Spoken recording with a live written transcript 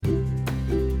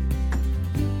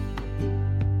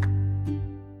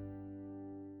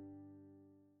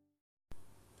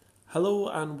Hello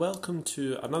and welcome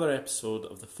to another episode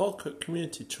of the Falkirk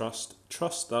Community Trust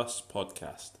Trust Us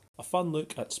podcast, a fun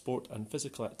look at sport and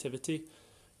physical activity.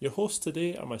 Your hosts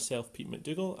today are myself, Pete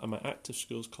McDougall, and my Active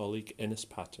Schools colleague, Innes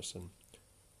Patterson.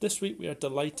 This week we are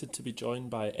delighted to be joined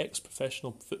by an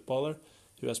ex-professional footballer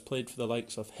who has played for the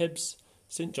likes of Hibs,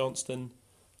 St Johnstone,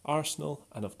 Arsenal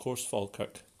and of course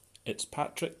Falkirk. It's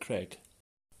Patrick Craig.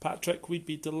 Patrick, we'd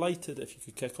be delighted if you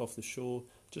could kick off the show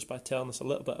just by telling us a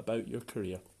little bit about your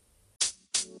career.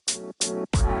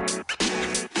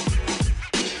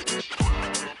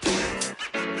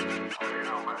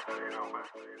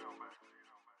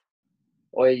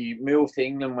 I moved to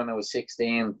England when I was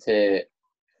 16 to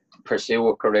pursue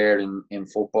a career in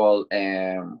football.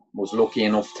 Was lucky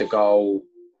enough to go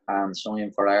and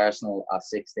sign for Arsenal at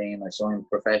 16. I signed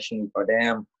professionally for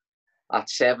them at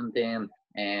 17.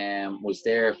 Was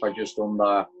there for just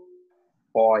under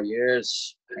 4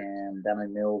 years. And then I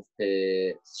moved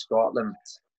to Scotland,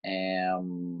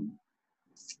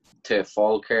 to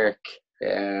Falkirk,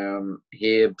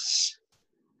 Hibs,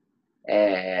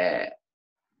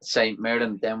 St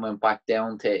Mirren, then went back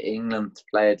down to England,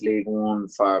 played League One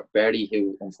for Bury,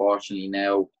 who unfortunately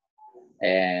now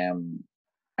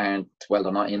aren't, well,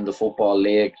 they're not in the Football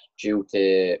League due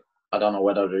to, I don't know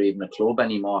whether they're even a club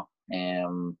anymore.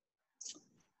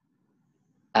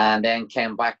 And then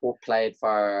came back up, played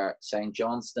for St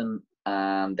Johnstone,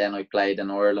 and then I played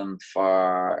in Ireland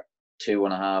for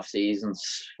 2.5 seasons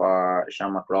for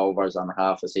Shamrock Rovers and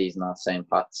half a season at St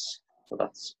Pat's. So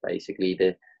that's basically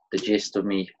the gist of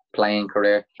me playing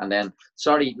career. And then,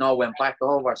 went back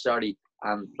over,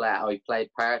 and I played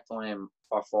part-time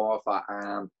for Forfar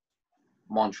and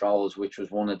Montrose, which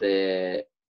was one of the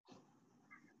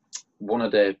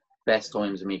best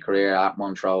times of my career at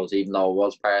Montrose, even though it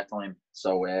was part-time.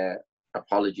 So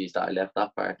apologies that I left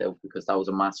that part out, because that was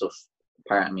a massive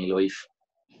part of my life.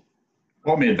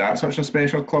 What made that such a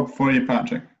special club for you,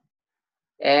 Patrick?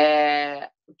 I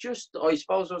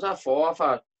suppose I was at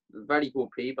Forfar. Very good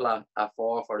people at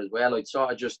Forfar as well. I'd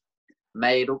sort of just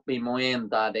made up my mind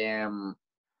that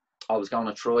I was going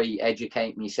to try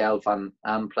educate myself and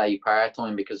play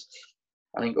part-time, because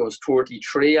I think I was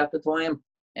 33 at the time.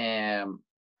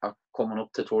 Or coming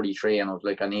up to 33, and I was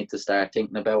like, I need to start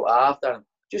thinking about after. And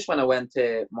just when I went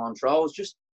to Montrose,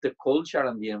 just the culture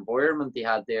and the environment they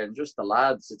had there, and just the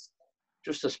lads, it's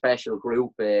just a special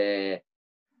group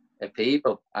of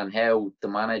people, and how the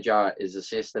manager, his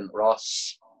assistant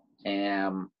Ross,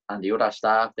 and the other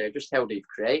staff there, just how they've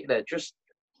created it, just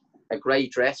a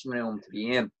great dressing room to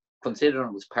be in, considering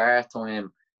it was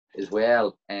part-time as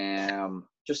well.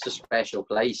 Just a special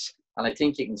place, and I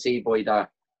think you can see by the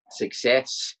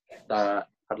success that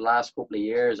for the last couple of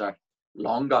years or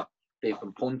longer, they've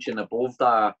been punching above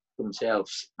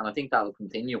themselves, and I think that'll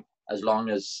continue as long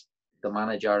as the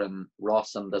manager and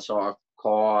Ross and the sort of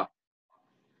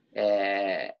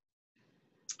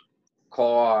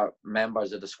core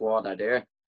members of the squad are there.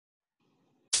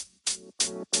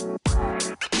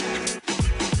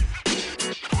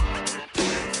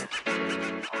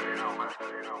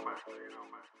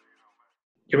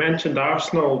 You mentioned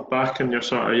Arsenal back in your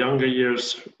sort of younger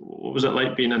years. What was it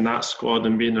like being in that squad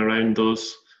and being around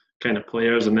those kind of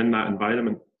players and in that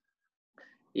environment?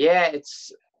 Yeah,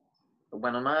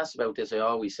 when I'm asked about this, I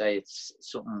always say it's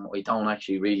something I don't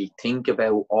actually really think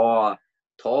about or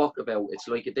talk about. It's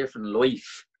like a different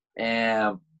life.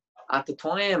 At the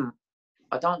time,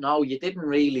 I don't know, you didn't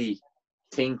really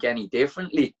think any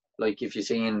differently. Like if you're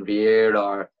seeing Vieira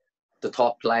or the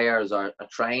top players or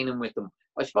training with them,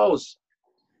 I suppose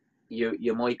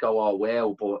you might go, oh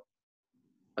well, but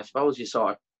I suppose you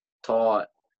sort of thought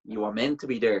you were meant to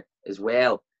be there as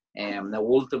well. Now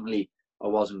ultimately I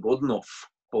wasn't good enough,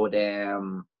 but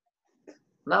no,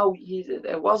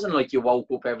 it wasn't like you woke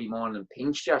up every morning and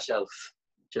pinched yourself.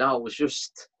 You know, it was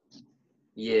just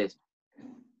you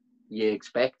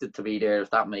expected to be there, if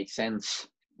that makes sense.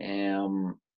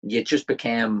 You just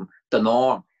became the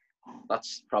norm.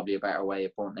 That's probably a better way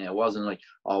of putting it. It wasn't like,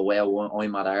 oh well,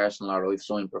 I'm at Arsenal, or I've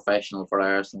signed professional for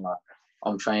Arsenal, or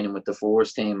I'm training with the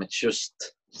first team. It just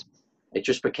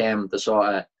became the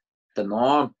sort of the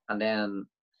norm. And then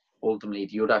ultimately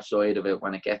the other side of it,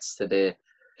 when it gets to the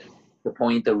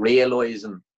point of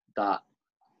realising that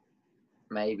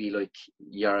maybe like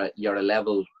you're a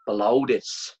level below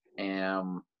this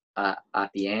at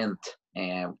the end,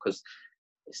 because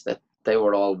it's that they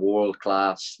were all world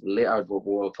class, littered with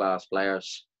world class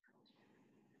players.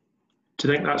 Do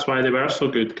you think that's why they were so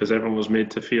good? Because everyone was made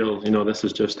to feel, this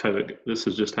is just how it is. This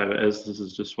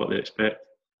is just what they expect.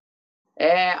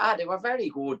 They were very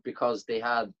good because they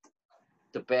had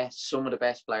some of the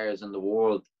best players in the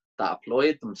world that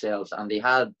applied themselves, and they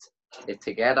had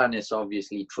togetherness,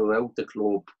 obviously, throughout the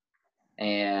club,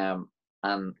 and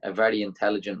a very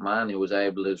intelligent man who was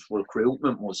able. His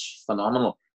recruitment was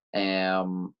phenomenal,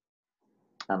 and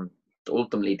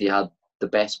ultimately they had the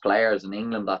best players in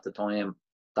England at the time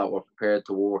that were prepared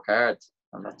to work hard,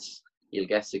 and you'll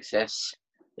get success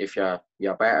if you're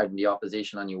better than the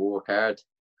opposition and you work hard.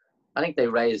 I think they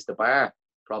raised the bar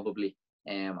probably,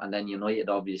 and then United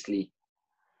obviously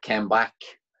came back,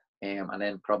 and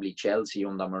then probably Chelsea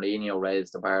under Mourinho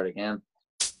raised the bar again.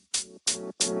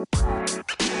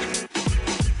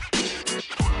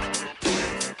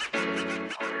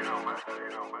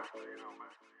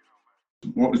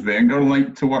 What was Wenger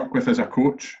like to work with as a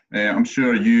coach? I'm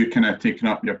sure you kind of taken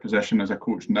up your position as a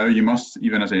coach now. You must,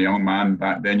 even as a young man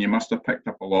back then, you must have picked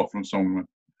up a lot from someone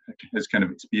with his kind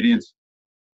of experience.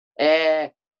 Yeah,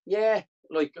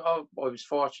 like I was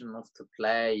fortunate enough to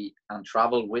play and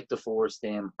travel with the first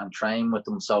team and train with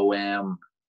them. So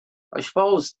I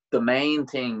suppose the main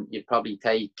thing you'd probably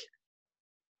take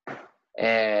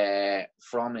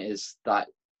from it is that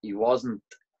he wasn't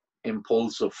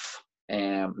impulsive.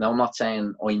 Now, I'm not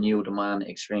saying I knew the man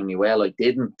extremely well. I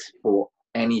didn't, but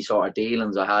any sort of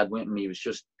dealings I had with him, he was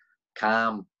just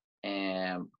calm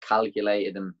and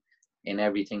calculated in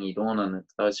everything he done. And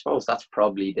I suppose that's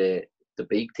probably the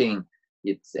big thing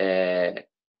you'd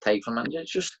take from him. He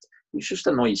was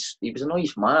a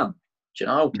nice man, you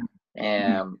know.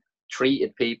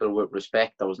 Treated people with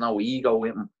respect. There was no ego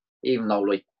with him, even though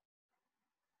like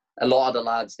a lot of the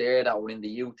lads there that were in the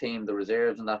youth team, the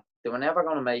reserves and that, they were never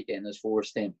going to make it in his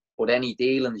first team. But any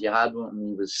dealings you had with him,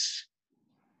 he was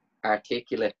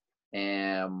articulate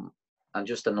and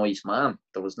just a nice man.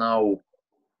 There was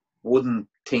wouldn't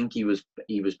think he was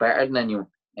better than anyone.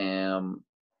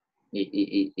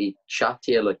 He chat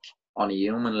to you like on a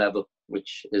human level,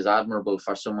 which is admirable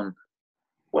for someone.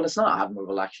 Well, it's not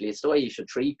admirable actually. It's the way you should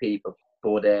treat people.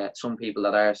 But some people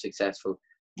that are successful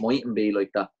mightn't be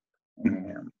like that.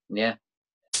 Yeah.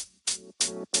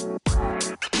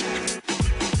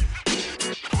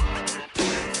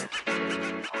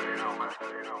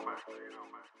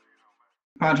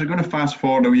 Patrick, going to fast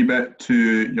forward a wee bit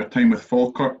to your time with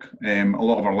Falkirk. A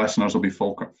lot of our listeners will be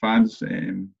Falkirk fans.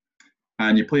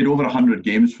 And you played over 100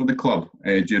 games for the club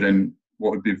during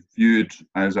what would be viewed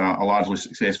as a largely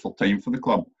successful time for the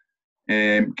club.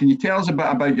 Can you tell us a bit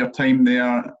about your time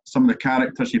there, some of the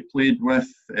characters you played with,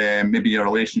 maybe your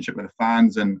relationship with the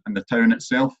fans and the town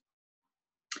itself?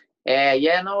 I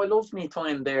loved my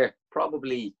time there.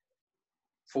 Probably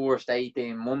first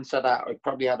 18 months of that, I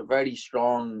probably had a very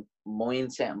strong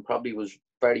mindset and probably was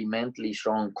very mentally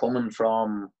strong coming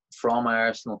from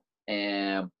Arsenal.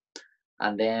 And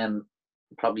then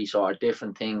probably sort of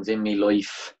different things in my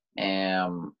life. My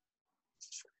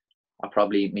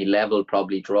level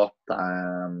probably dropped,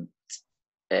 and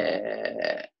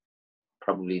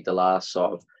probably the last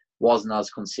sort of wasn't as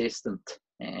consistent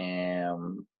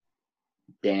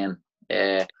then.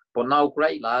 But no,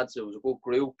 great lads. It was a good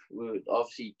group.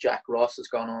 Obviously, Jack Ross has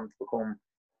gone on to become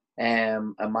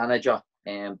a manager,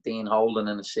 Dean Holden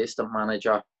an assistant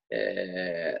manager.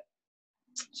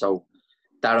 So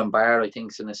Darren Barr, I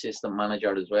think, is an assistant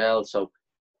manager as well. So,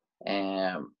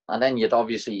 and then you'd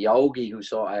obviously Yogi, who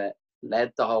sort of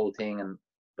led the whole thing, and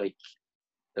like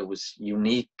it was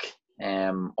unique.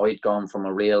 I'd gone from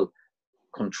a real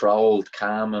controlled,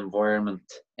 calm environment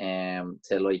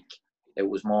to like it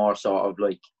was more sort of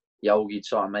like Yogi'd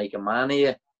sort of make a man of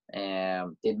you.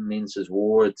 Didn't mince his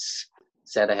words,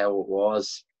 said it how it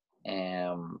was.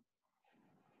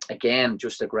 Again,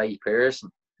 just a great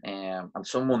person, and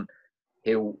someone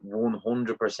who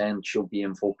 100% should be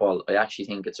in football. I actually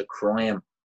think it's a crime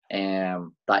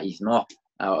that he's not.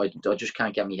 I just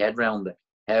can't get my head around it,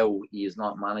 how he is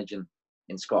not managing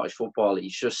in Scottish football.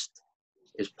 He's just,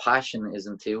 his passion, his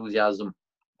enthusiasm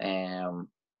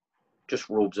just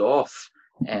rubs off.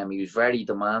 He was very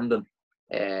demanding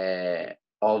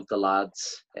of the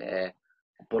lads,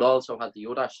 but also had the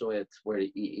other side where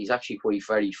he's actually quite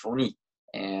very funny.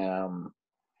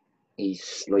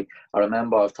 He's like, I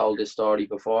remember I've told this story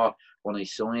before when I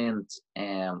signed,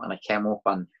 and I came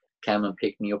and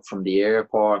picked me up from the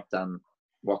airport, and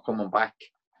we're coming back,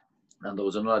 and there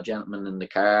was another gentleman in the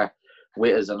car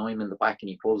with us, and I'm in the back, and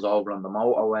he pulls over on the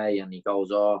motorway, and he goes,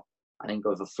 "Oh, I think I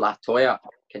have a flat tyre.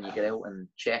 Can you get out and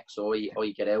check?" So I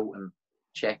get out and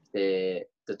check the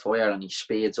tyre, and he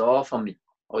speeds off on me.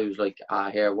 I was like,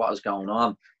 here, what is going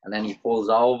on? And then he pulls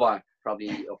over probably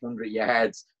 100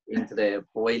 yards into the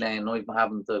boy lane, and I'm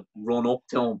having to run up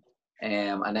to him.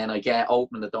 And then I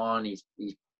open the door, and he's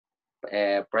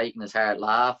breaking his heart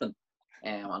laughing.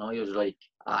 And I was like,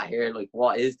 here, like,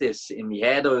 what is this? In my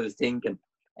head, I was thinking.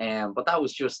 But that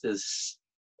was just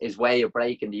his way of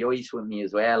breaking the ice with me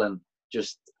as well, and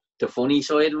just the funny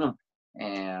side of him.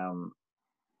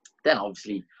 Then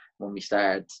obviously when we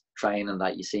started training,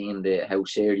 that you seen how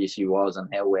serious he was and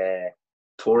how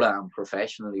thorough and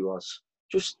professional he was.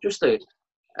 Just a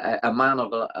man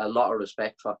of a lot of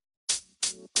respect for.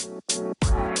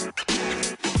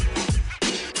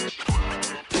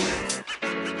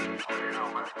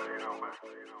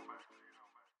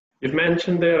 You've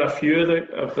mentioned there a few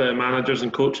of the managers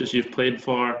and coaches you've played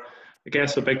for. I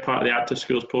guess a big part of the Active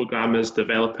Schools programme is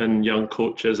developing young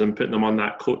coaches and putting them on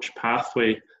that coach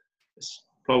pathway. It's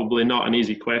probably not an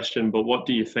easy question, but what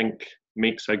do you think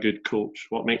makes a good coach?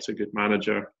 What makes a good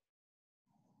manager?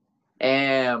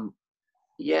 Yeah,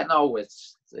 no,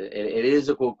 it is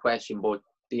a good question, but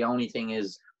the only thing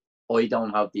is I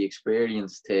don't have the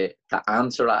experience to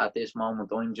answer it at this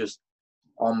moment. I'm just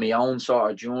on my own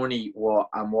sort of journey. What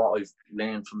I've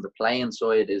learned from the playing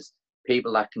side is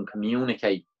people that can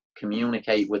communicate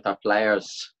with their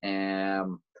players, cannot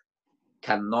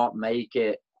make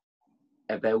it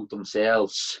about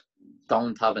themselves,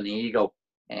 don't have an ego,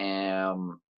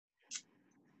 and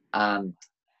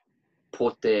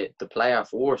put the player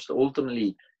first.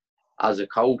 Ultimately, as a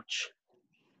coach,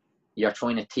 you're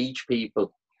trying to teach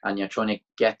people and you're trying to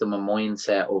get them a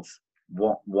mindset of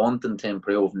wanting to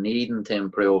improve, needing to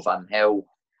improve, and how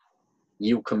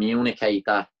you communicate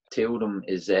that to them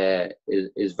is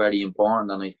very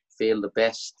important. And I feel the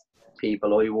best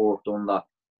people I worked under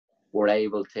were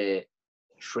able to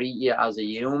treat you as a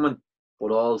human,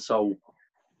 but also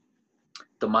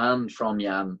demand from you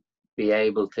and be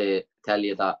able to tell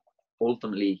you that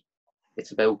ultimately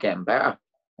it's about getting better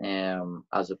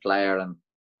as a player. And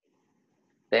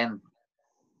then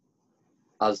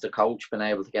as the coach, being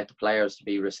able to get the players to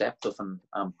be receptive and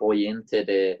buy into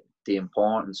the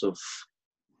importance of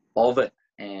it,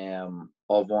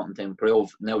 of wanting to improve.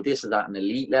 Now, this is at an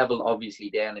elite level. Obviously,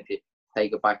 then if you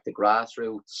take it back to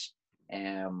grassroots,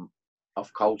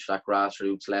 I've coached at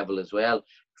grassroots level as well.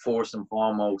 First and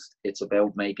foremost, it's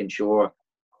about making sure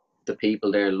the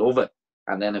people there love it.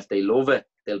 And then if they love it,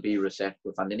 they'll be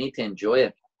receptive. And they need to enjoy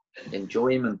it.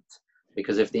 Enjoyment.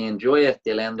 Because if they enjoy it,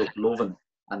 they'll end up loving it.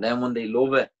 And then when they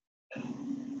love it,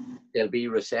 they'll be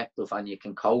receptive and you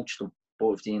can coach them.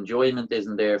 But if the enjoyment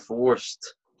isn't there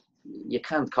first, you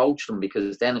can't coach them,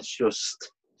 because then it's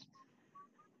just,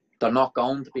 they're not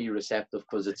going to be receptive,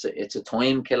 because it's a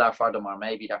time killer for them, or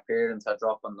maybe their parents are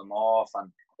dropping them off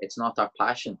and it's not their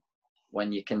passion.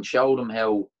 When you can show them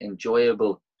how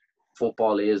enjoyable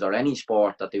football is, or any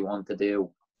sport that they want to do,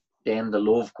 then the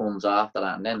love comes after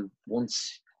that. And then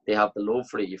once they have the love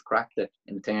for it, you've cracked it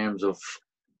in terms of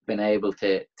being able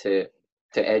to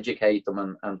educate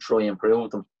them and try and improve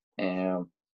them.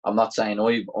 I'm not saying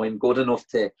I'm good enough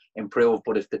to improve,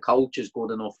 but if the coach is good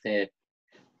enough to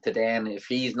then, if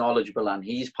he's knowledgeable and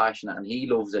he's passionate and he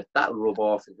loves it, that'll rub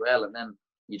off as well. And then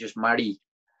you just marry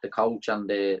the coach and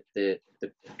the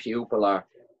pupil, or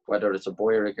whether it's a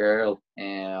boy or a girl,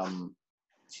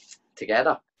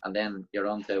 together, and then you're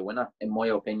on to a winner, in my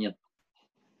opinion.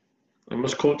 And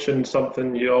was coaching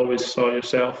something you always saw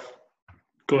yourself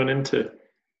going into?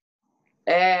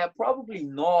 Probably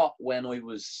not when I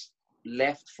was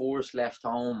left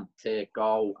home to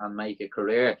go and make a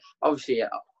career. Obviously, I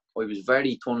was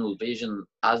very tunnel vision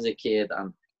as a kid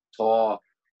and thought,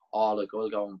 I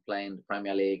could go and play in the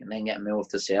Premier League and then get moved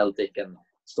to Celtic and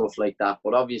stuff like that.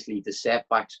 But obviously the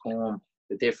setbacks come,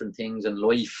 the different things in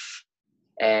life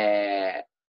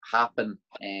happen.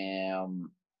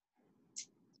 And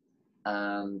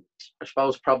I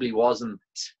suppose probably wasn't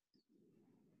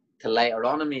till later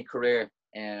on in my career,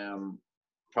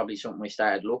 probably something I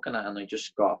started looking at, and I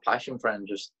just got a passion for it and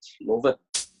just love it.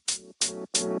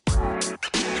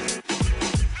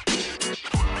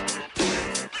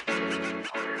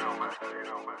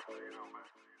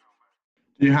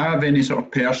 Do you have any sort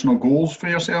of personal goals for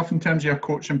yourself in terms of your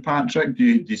coaching, Patrick? Do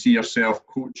you see yourself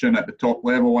coaching at the top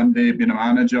level one day, being a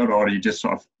manager, or are you just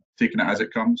sort of taking it as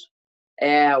it comes?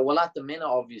 Well, at the minute,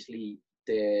 obviously,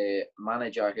 the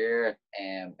manager here,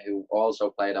 who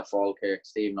also played at Falkirk,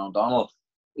 Stephen O'Donnell,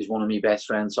 is one of my best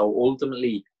friends. So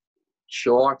ultimately,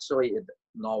 short-sighted,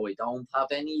 no, I don't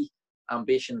have any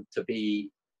ambition to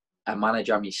be a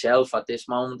manager myself at this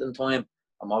moment in time.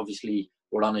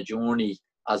 We're on a journey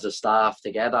as a staff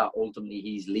together. Ultimately,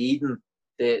 he's leading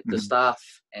the staff,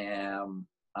 and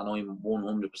I'm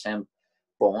 100%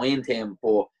 behind him.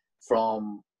 But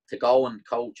to go and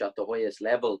coach at the highest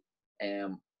level,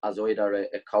 as either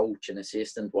a coach, an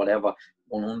assistant, whatever,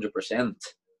 100%.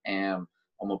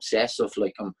 I'm obsessive.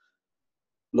 Like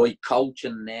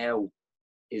coaching now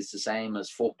is the same as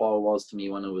football was to me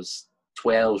when I was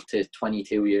 12 to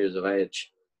 22 years of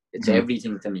age. It's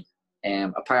everything to me.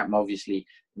 Apart from obviously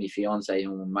my fiance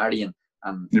who I'm marrying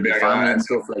and my family and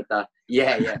stuff like that.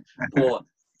 Yeah. but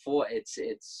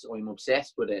it's I'm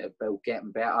obsessed with it, about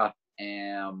getting better.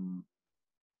 And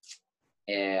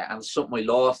something I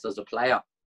lost as a player.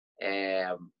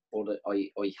 But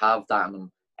I have that, and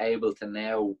I'm able to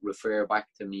now refer back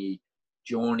to me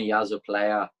journey as a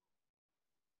player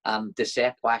and the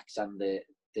setbacks and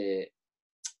the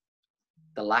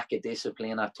lack of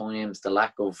discipline at times, the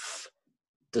lack of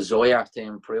desire to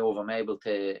improve. I'm able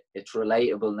to, it's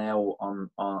relatable now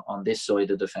on this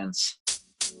side of the fence.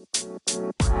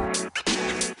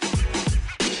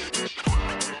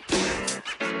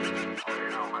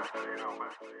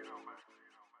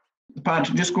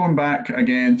 Patrick, just going back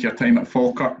again to your time at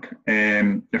Falkirk,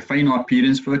 your final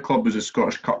appearance for the club was the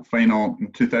Scottish Cup final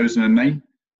in 2009.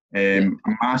 A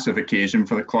massive occasion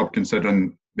for the club,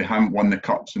 considering they haven't won the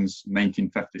cup since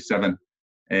 1957.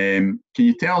 Can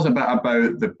you tell us a bit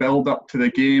about the build-up to the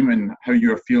game and how you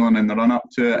were feeling in the run-up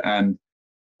to it, and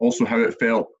also how it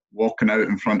felt walking out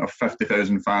in front of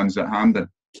 50,000 fans at Hampden?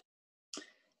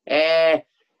 The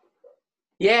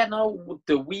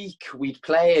week we'd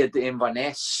played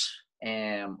Inverness,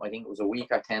 I think it was a week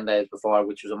or 10 days before,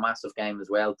 which was a massive game as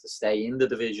well to stay in the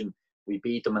division. We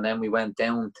beat them, and then we went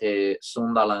down to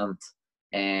Sunderland,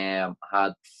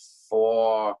 had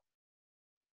four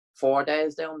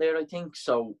days down there, I think.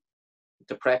 So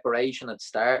the preparation had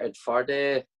started for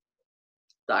the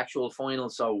actual final.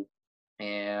 So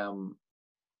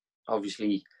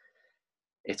obviously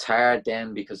it's hard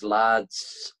then, because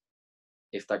lads,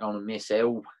 if they're going to miss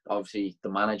out, obviously the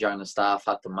manager and the staff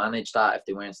had to manage that if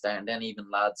they weren't starting. Then even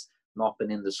lads not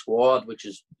been in the squad, which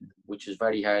is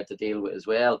very hard to deal with as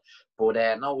well. But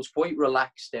no, it was quite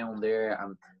relaxed down there,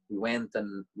 and we went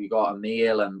and we got a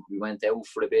meal and we went out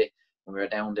for a bit when we were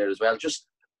down there as well. Just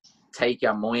take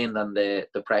your mind and the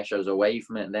pressures away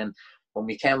from it. And then when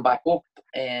we came back up,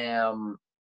 I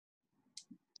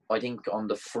think on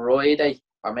the Friday,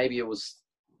 or maybe it was,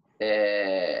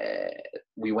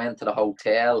 we went to the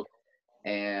hotel.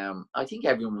 I think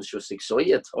everyone was just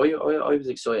excited. I was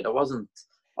excited. I wasn't,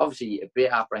 obviously a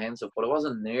bit apprehensive, but I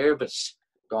wasn't nervous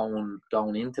going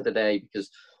into the day, because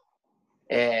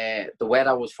the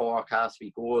weather was forecast to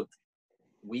be good.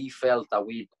 We felt that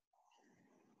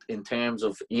in terms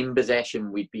of in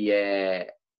possession, we'd be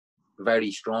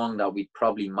very strong, that we'd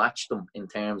probably match them in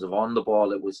terms of on the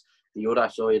ball. It was the other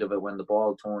side of it when the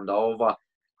ball turned over.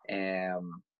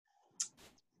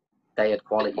 They had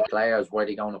quality players. Were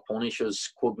they going to punish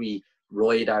us? Could we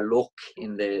ride our luck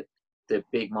in the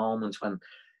big moments when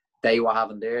they were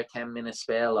having their 10-minute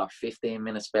spell or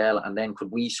 15-minute spell, and then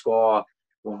could we score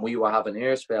when we were having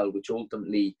our spell, which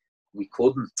ultimately we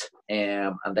couldn't.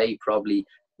 And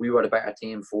we were the better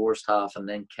team first half, and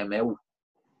then came out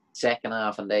second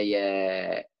half, and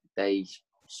they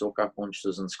sucker punched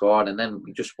us and scored, and then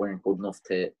we just weren't good enough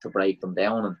to break them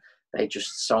down. And they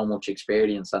just so much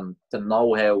experience, and to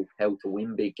know how to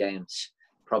win big games,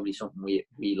 probably something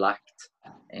we lacked.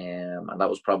 And that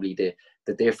was probably the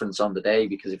difference on the day,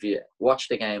 because if you watch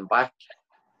the game back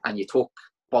and you took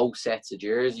both sets of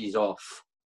jerseys off,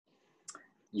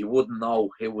 you wouldn't know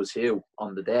who was who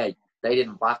on the day. They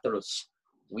didn't batter us.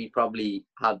 We probably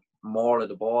had more of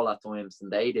the ball at times than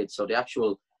they did. So the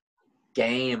actual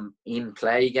game,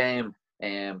 in-play game,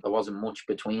 there wasn't much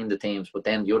between the teams. But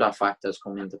then the other factors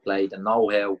come into play: the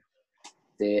know-how,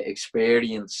 the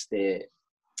experience, the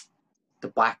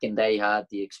backing they had,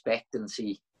 the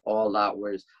expectancy, all that.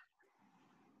 Whereas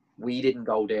we didn't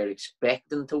go there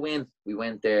expecting to win. We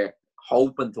went there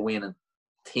hoping to win and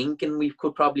thinking we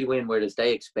could probably win, whereas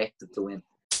they expected to win.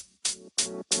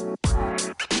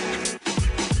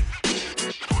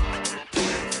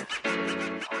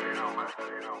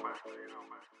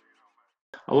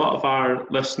 A lot of our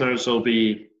listeners will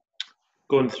be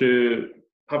going through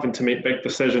having to make big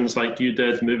decisions like you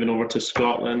did, moving over to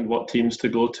Scotland, what teams to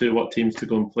go to, what teams to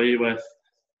go and play with.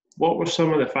 What were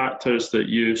some of the factors that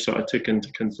you sort of took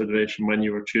into consideration when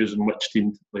you were choosing which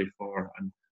team to play for,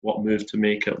 and what move to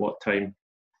make at what time?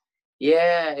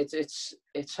 Yeah, it's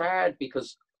hard,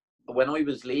 because when I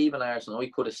was leaving Arsenal, I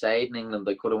could have stayed in England.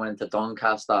 I could have went to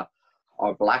Doncaster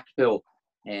or Blackpool.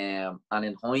 And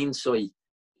in hindsight,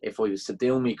 if I was to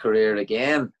do my career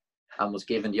again and was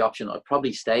given the option, I'd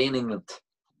probably stay in England.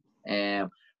 I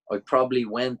probably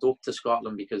went up to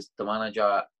Scotland because the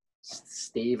manager,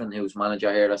 Stephen, who's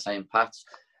manager here at St. Pat's,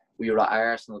 we were at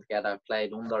Arsenal together,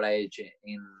 played underage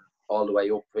in all the way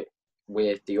up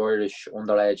with the Irish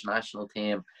underage national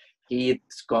team. He'd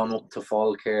gone up to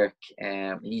Falkirk,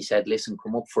 and he said, listen,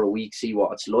 come up for a week, see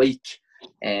what it's like.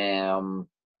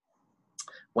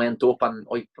 went up, and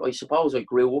I suppose I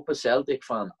grew up a Celtic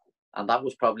fan, and that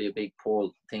was probably a big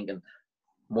pull, thinking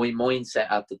my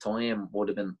mindset at the time would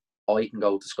have been, I can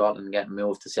go to Scotland and get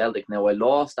moved to Celtic. Now, I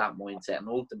lost that mindset, and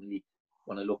ultimately,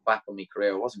 when I look back on my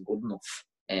career, it wasn't good enough.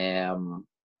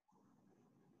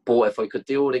 But if I could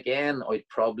do it again,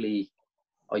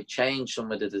 I'd change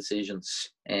some of the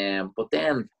decisions. But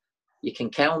then you can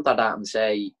counter that and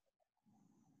say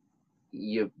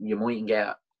you mightn't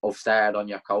get off start on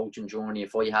your coaching journey.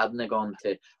 If I hadn't gone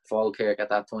to Falkirk at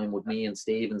that time, would me and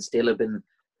Stephen still have been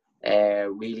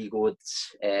really good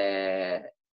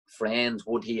friends?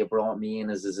 Would he have brought me in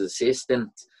as his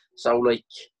assistant? So, like,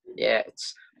 yeah,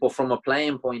 but from a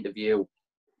playing point of view,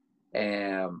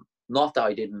 not that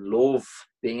I didn't love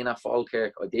being at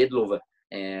Falkirk, I did love it.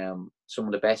 Some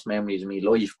of the best memories of my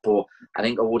life, but I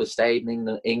think I would have stayed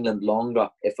in England longer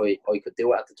if I could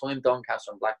do it. At the time,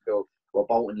 Doncaster and Blackpool were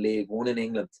both in League One in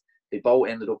England. They both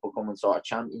ended up becoming sort of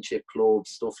championship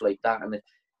clubs, stuff like that. And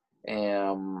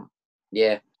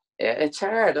it's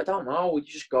hard. I don't know. You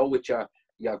just go with your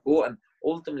gut, and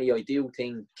ultimately, I do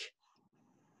think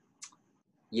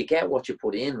you get what you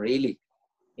put in, really.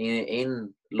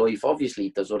 In life,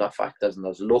 obviously, there's other factors and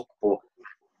there's luck, but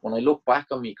when I look back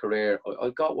on my career, I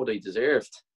got what I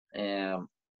deserved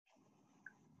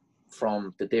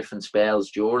from the different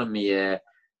spells during my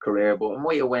career. But it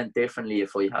might have went differently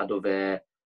if I had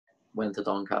went to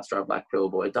Doncaster or Blackpool.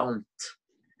 But I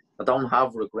don't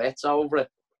have regrets over it.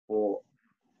 But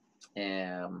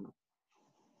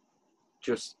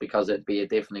just because it'd be a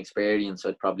different experience,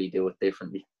 I'd probably do it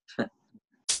differently.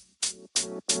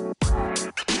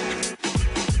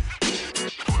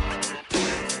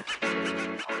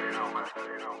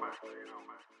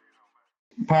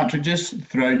 Patrick, just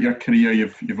throughout your career,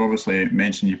 you've obviously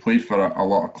mentioned you played for a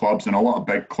lot of clubs, and a lot of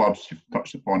big clubs. You've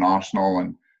touched upon Arsenal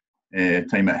and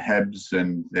time at Hibs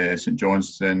and St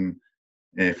Johnstone,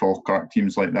 Falkirk,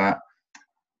 teams like that.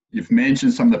 You've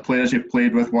mentioned some of the players you've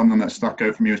played with. One of them that stuck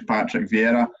out for me was Patrick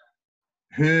Vieira.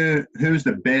 Who's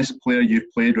the best player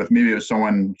you've played with? Maybe it was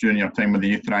someone during your time with the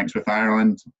youth ranks with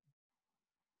Ireland.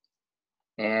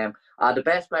 The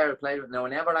best player I played with. No, I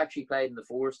never actually played in the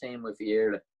first team with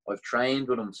Vieira. I've trained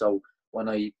with him, so when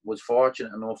I was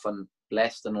fortunate enough and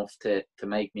blessed enough to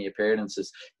make me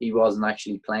appearances, he wasn't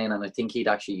actually playing, and I think he'd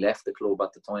actually left the club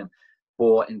at the time.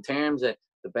 But in terms of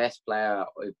the best player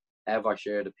I've ever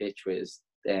shared a pitch with is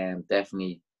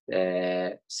definitely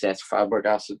Cesc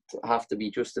Fabregas. It'd have to be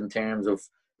just in terms of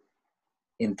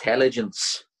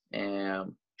intelligence,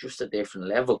 just a different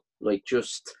level. Like,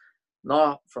 just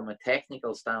not from a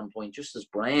technical standpoint, just his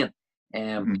brain.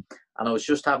 And I was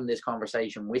just having this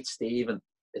conversation with Stephen.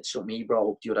 It's something he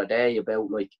brought up the other day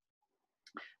about like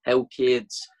how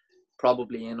kids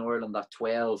probably in Ireland at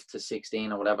 12 to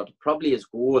 16 or whatever, they're probably as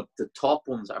good. The top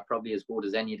ones are probably as good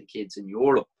as any of the kids in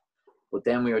Europe. But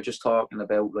then we were just talking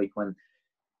about like when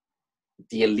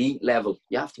the elite level,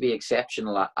 you have to be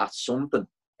exceptional at something.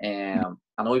 And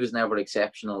I was never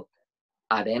exceptional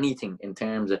at anything in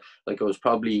terms of, like, I was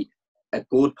probably a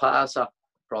good passer,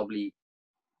 probably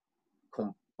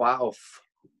combative,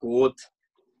 good,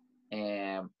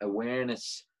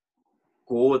 awareness,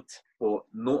 good, but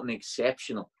nothing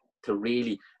exceptional to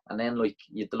really. And then like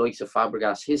the likes of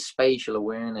Fabregas, his spatial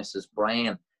awareness, his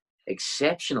brain,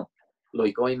 exceptional.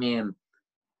 Like, I mean,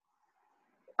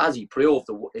 as he proved,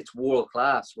 it's world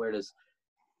class. Whereas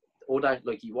other,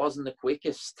 like, he wasn't the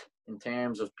quickest in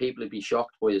terms of people would be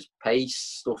shocked by his pace,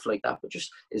 stuff like that, but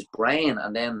just his brain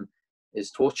and then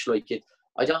his touch, like it.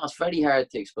 I don't know, it's very hard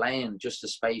to explain, just the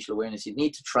spatial awareness. You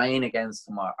need to train against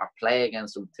him or play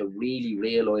against him to really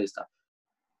realise that,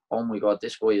 oh my God,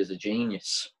 this guy is a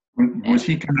genius. Was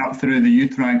he coming up through the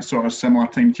youth ranks sort of similar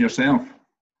time to yourself?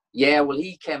 Yeah, well,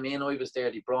 he came in, I was there,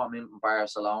 they brought him in from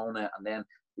Barcelona, and then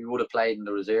we would have played in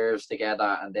the reserves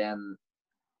together, and then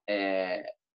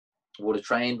would have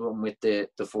trained with him with the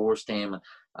first team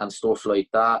and stuff like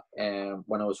that.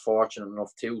 When I was fortunate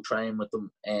enough to train with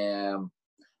them.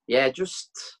 Yeah,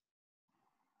 just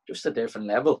a different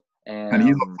level. And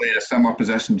he played a similar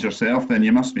position to yourself, then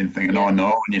you must have been thinking, oh no,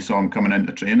 when you saw him coming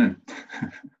into training.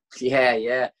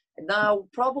 Yeah. Now,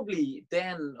 probably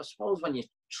then, I suppose when you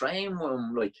train with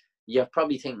him, like, you're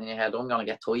probably thinking in your head, I'm going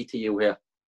to get tight to you here.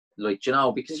 Like, you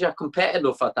know, because you're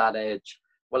competitive at that age.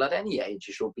 Well, at any age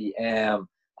you should be. And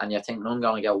you're thinking, I'm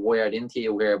going to get wired into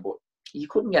you here, but you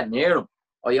couldn't get near him.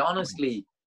 I honestly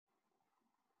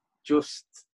just,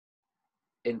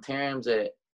 in terms of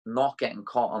not getting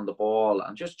caught on the ball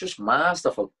and just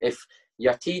masterful. If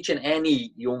you're teaching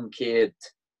any young kid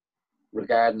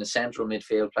regarding a central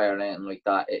midfield player or anything like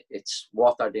that, it's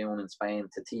what they're doing in Spain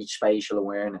to teach spatial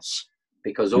awareness,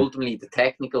 because ultimately the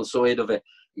technical side of it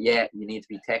yeah, you need to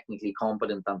be technically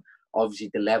competent, and obviously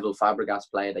the level Fabregas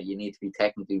played at, you need to be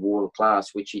technically world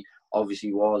class, which he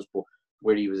obviously was, but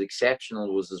where he was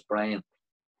exceptional was his brain.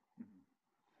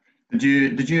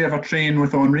 Did you ever train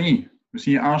with Henry? Was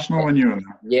he at Arsenal when you were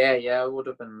there? Yeah, I would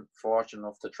have been fortunate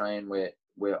enough to train with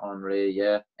Henry.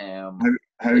 Yeah.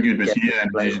 How good was he?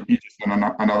 And he's just on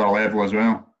another level as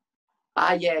well.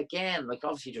 Yeah, again, like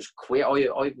obviously just quick.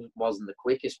 I wasn't the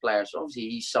quickest player, so obviously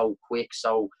he's so quick,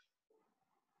 so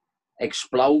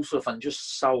explosive, and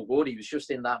just so good. He was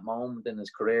just in that moment in his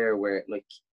career where, like,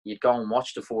 you'd go and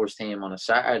watch the first team on a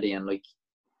Saturday, and like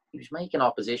he was making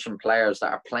opposition players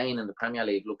that are playing in the Premier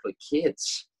League look like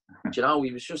kids. You know,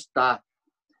 he was just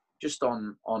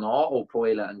on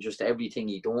autopilot, and just everything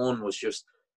he done was just,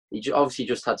 obviously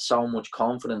just had so much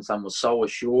confidence and was so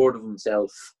assured of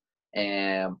himself.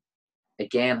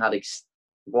 Again,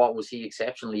 what was he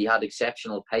exceptional? He had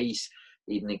exceptional pace.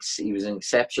 He was an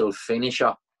exceptional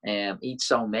finisher. He had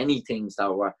so many things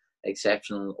that were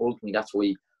exceptional. Ultimately, that's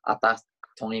why at that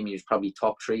time he was probably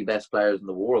top 3 best players in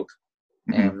the world.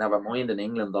 Never mind in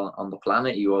England, on the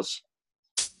planet he was.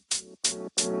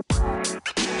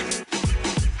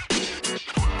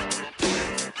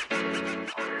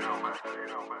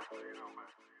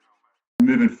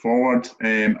 Moving forward,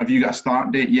 have you got a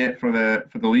start date yet for the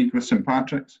league with St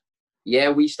Patrick's?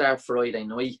 Yeah, we start Friday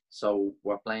night, so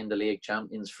we're playing the league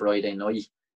champions Friday night.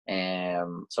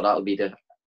 So that'll be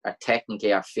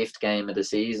technically our 5th game of the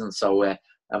season. So a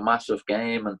massive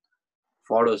game and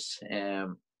for us.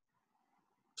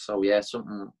 So yeah,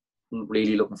 something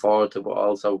really looking forward to, but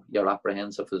also you're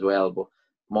apprehensive as well, but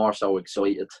more so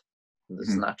excited.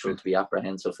 It's natural to be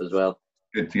apprehensive as well.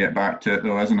 Good to get back to it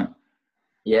though, isn't it?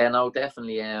 Yeah, no,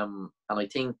 definitely. And I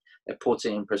think it puts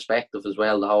it in perspective as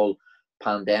well, the whole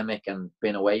pandemic and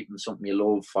being away from something you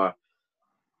love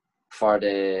for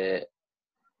the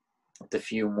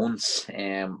few months,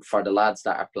 for the lads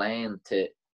that are playing to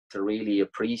really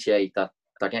appreciate that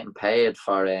they're getting paid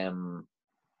for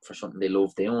something they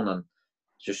love doing, and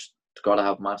just got to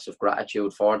have massive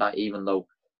gratitude for that, even though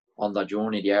on their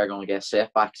journey they are going to get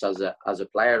setbacks as a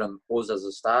player, and us as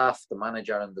a staff, the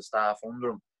manager and the staff under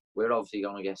him, we're obviously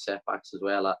going to get setbacks as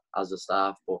well as a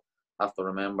staff, but have to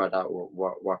remember that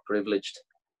we're privileged.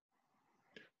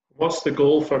 What's the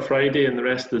goal for Friday and the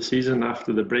rest of the season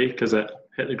after the break? Is it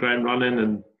hit the ground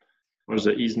running, or is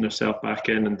it easing yourself back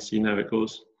in and seeing how it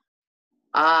goes?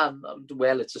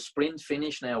 Well, it's a sprint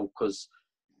finish now because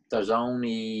there's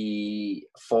only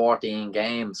 14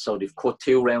 games, so they've cut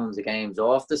 2 rounds of games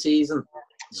off the season.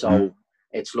 So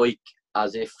it's like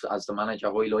as the manager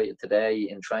highlighted today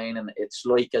in training, it's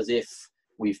like as if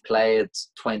we've played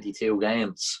 22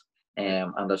 games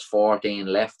and there's 14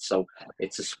 left. So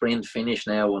it's a sprint finish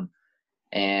now,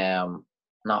 and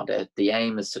the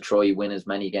aim is to try win as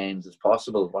many games as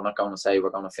possible. We're not going to say we're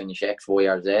going to finish X, Y,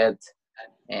 or Z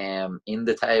in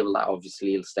the table. That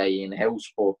obviously will stay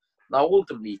in-house, but now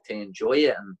ultimately to enjoy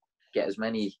it and get as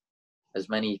many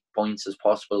points as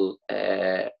possible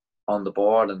on the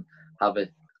board, and have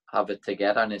it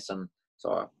togetherness and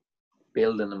sort of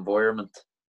build an environment.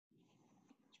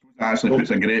 It actually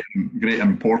puts a great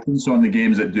importance on the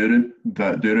games that do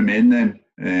remain then.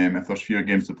 If there's fewer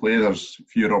games to play, there's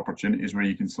fewer opportunities where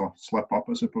you can slip up,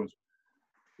 I suppose.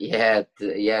 Yeah,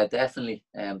 definitely.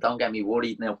 Don't get me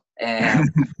worried now.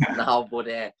 No, but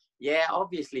yeah,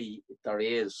 obviously there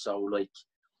is. So like,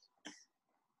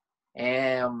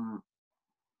 yeah,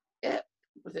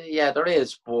 there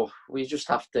is. But we just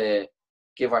have to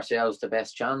give ourselves the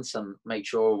best chance and make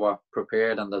sure we're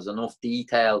prepared and there's enough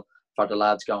detail for the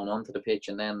lads going onto the pitch,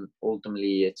 and then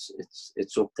ultimately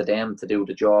it's up to them to do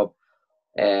the job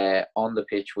on the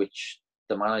pitch, which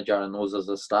the manager and us as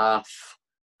a staff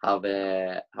have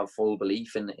full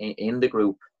belief in the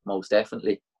group, most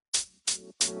definitely.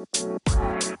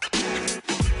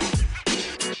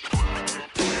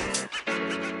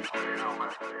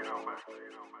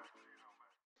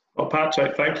 Well,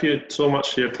 Patrick, thank you so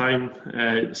much for your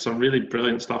time. Some really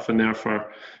brilliant stuff in there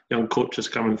for young coaches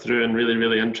coming through, and really,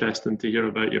 really interesting to hear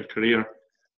about your career.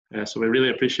 So we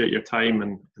really appreciate your time,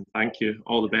 and thank you.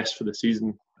 All the best for the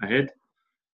season ahead.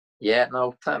 Yeah,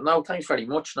 no, thanks very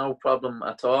much. No problem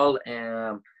at all.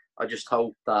 I just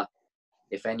hope that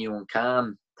if anyone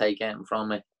can take anything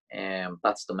from it,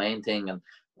 that's the main thing. And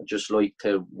I'd just like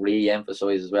to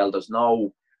re-emphasise as well, there's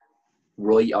no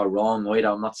right or wrong either.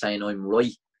 I'm not saying I'm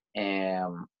right,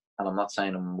 and I'm not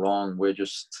saying I'm wrong.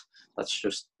 That's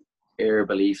just our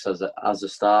beliefs as a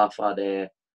staff at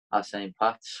St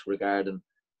Pat's regarding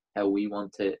how we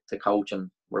want to coach, and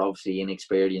we're obviously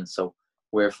inexperienced, so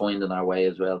we're finding our way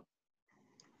as well.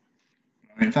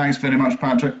 Thanks very much,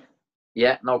 Patrick.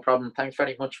 Yeah, no problem. Thanks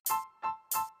very much.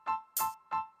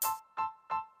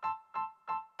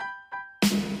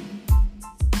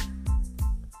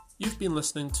 You've been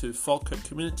listening to Falkirk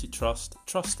Community Trust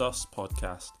Trust Us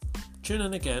podcast. Tune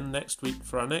in again next week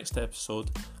for our next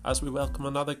episode as we welcome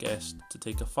another guest to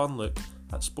take a fun look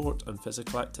at sport and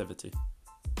physical activity.